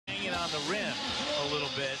around the rim a little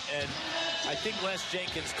bit, and I think Les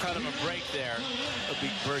Jenkins cut him a break there,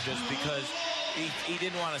 Burgess, because he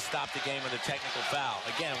didn't want to stop the game with a technical foul.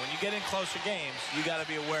 Again, when you get in closer games, you got to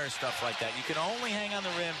be aware of stuff like that. You can only hang on the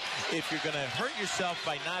rim if you're going to hurt yourself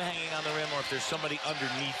by not hanging on the rim, or if there's somebody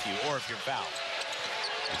underneath you, or if you're fouled.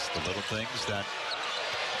 It's the little things that.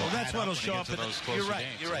 Well, that's what'll show up. You're right.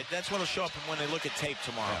 Games, you're right. That's what'll show up when they look at tape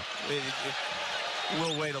tomorrow. Yeah.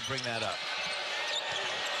 Will Wade will bring that up.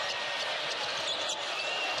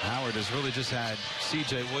 Howard has really just had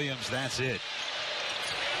C.J. Williams. That's it.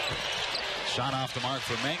 Shot off the mark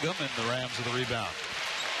for Mangum, and the Rams with the rebound.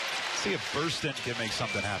 See if Burston can make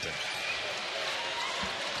something happen.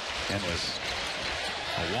 And was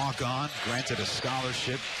a walk-on, granted a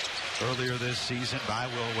scholarship earlier this season by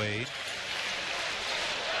Will Wade.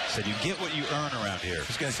 Said you get what you earn around here. I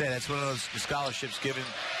was going to say, that's one of those scholarships given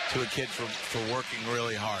to a kid for working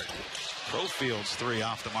really hard. Crowfield's three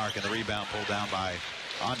off the mark, and the rebound pulled down by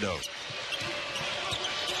Ondo.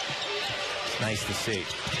 It's nice to see.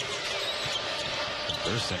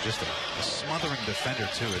 Burston, just a smothering defender,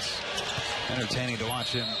 too. It's entertaining to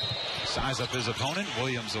watch him size up his opponent.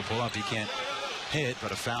 Williams will pull up. He can't hit,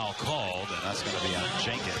 but a foul called, and that's going to be on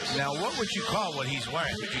Jenkins. Now, what would you call what he's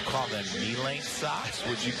wearing? Would you call them knee-length socks?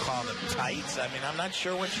 Would you call them tights? I mean, I'm not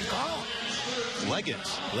sure what you call them.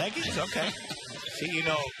 Leggings. Leggings? Okay. See, you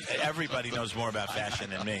know, everybody knows more about fashion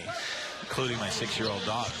than me, including my 6-year-old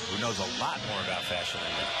daughter, who knows a lot more about fashion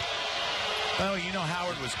than me. Oh, you know,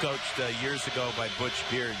 Howard was coached years ago by Butch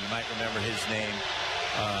Beard. You might remember his name.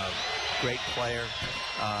 Great player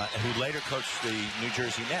who later coached the New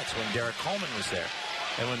Jersey Nets when Derek Coleman was there.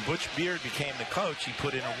 And when Butch Beard became the coach, he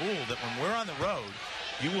put in a rule that when we're on the road,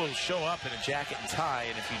 you will show up in a jacket and tie,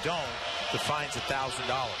 and if you don't, the fine's $1,000.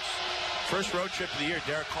 First road trip of the year,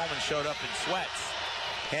 Derek Coleman showed up in sweats,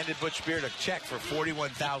 handed Butch Beard a check for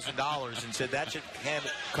 $41,000 and said, that should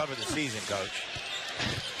cover the season, Coach.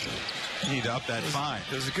 Need to up that fine.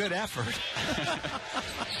 It was a good effort.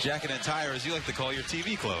 Jacket and tie, or as you like to call your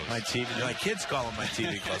TV clothes. My kids call them my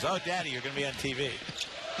TV clothes. Oh, Daddy, you're going to be on TV.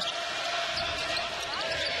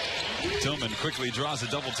 Tillman quickly draws a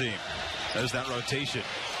double team. There's that rotation.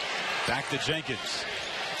 Back to Jenkins.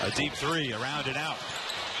 A deep three, around and out.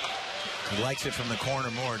 He likes it from the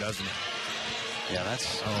corner more, doesn't he? Yeah,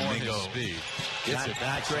 that's Mingo. Speed.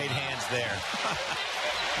 Not great hands there.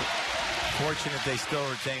 Fortunate they still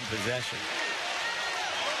retain possession.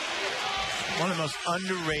 One of the most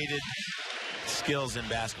underrated skills in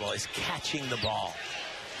basketball is catching the ball.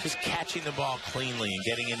 Just catching the ball cleanly and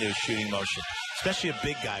getting into a shooting motion, especially a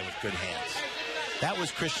big guy with good hands. That was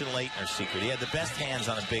Christian Laettner's secret. He had the best hands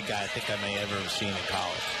on a big guy I think I may ever have seen in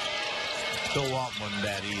college. Bill Walton wasn't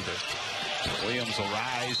bad either. Williams will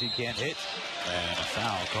rise. He can't hit. And a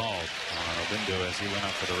foul called on Obindo as he went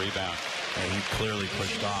up for the rebound. And he clearly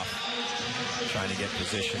pushed off, trying to get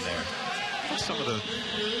position there. What's some of the,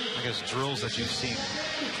 I guess, drills that you've seen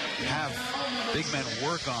have big men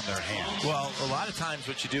work on their hands? Well, a lot of times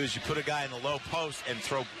what you do is you put a guy in the low post and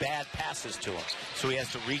throw bad passes to him, so he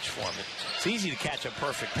has to reach for him. It's easy to catch a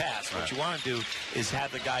perfect pass. What you want to do is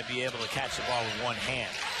have the guy be able to catch the ball with one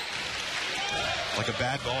hand. Like a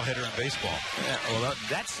bad ball hitter in baseball. Yeah, well,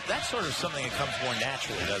 that's sort of something that comes more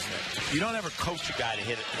naturally, doesn't it? You don't ever coach a guy to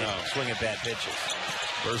swing at bad pitches.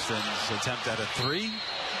 Burston's attempt at a three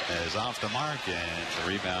is off the mark, and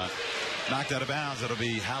the rebound knocked out of bounds. It'll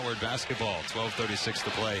be Howard basketball. 12:36 to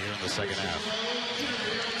play here in the second half.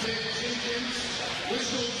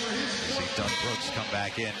 See Doug Brooks come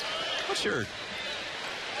back in. What's your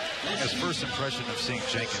first impression of seeing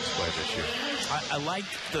Jenkins play this year? I like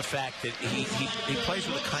the fact that he plays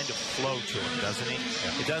with a kind of flow to him, doesn't he?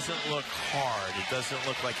 Yeah. It doesn't look hard. It doesn't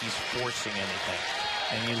look like he's forcing anything.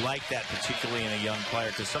 And you like that particularly in a young player,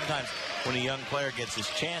 because sometimes when a young player gets his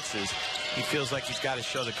chances, he feels like he's got to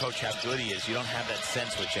show the coach how good he is. You don't have that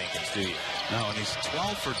sense with Jenkins, do you? No, and he's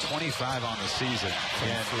 12 for 25 on the season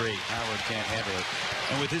from three. Howard can't handle it.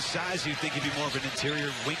 And with his size, you'd think he'd be more of an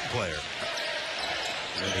interior wing player.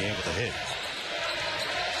 Really able to hit.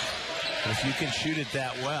 If you can shoot it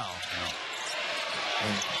that well,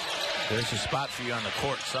 there's a spot for you on the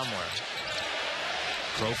court somewhere.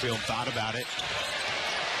 Crowfield thought about it.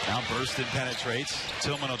 Now Burston penetrates.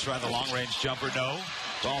 Tillman will try the long-range jumper. No.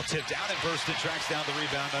 Ball tipped down, and Burston tracks down the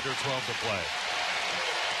rebound. Under 12 to play.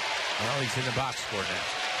 Well, he's in the box score now.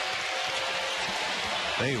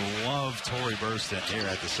 They love Torrey Burston here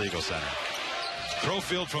at the Siegel Center.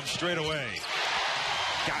 Crowfield from straight away.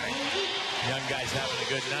 Got it. Young guys having a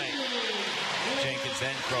good night. Jenkins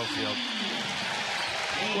and Crowfield.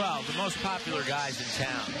 Well, the most popular guys in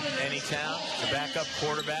town. Any town, the backup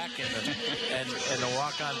quarterback and the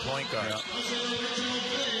walk-on point guard. Yeah.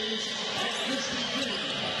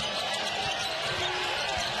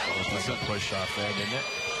 That's a push off there, didn't it?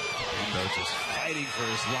 Rondo just fighting for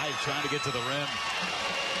his life, trying to get to the rim.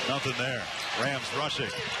 Nothing there. Rams rushing.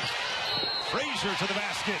 Frazier to the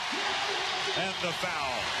basket. And the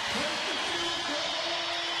foul.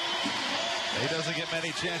 He doesn't get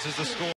many chances to score.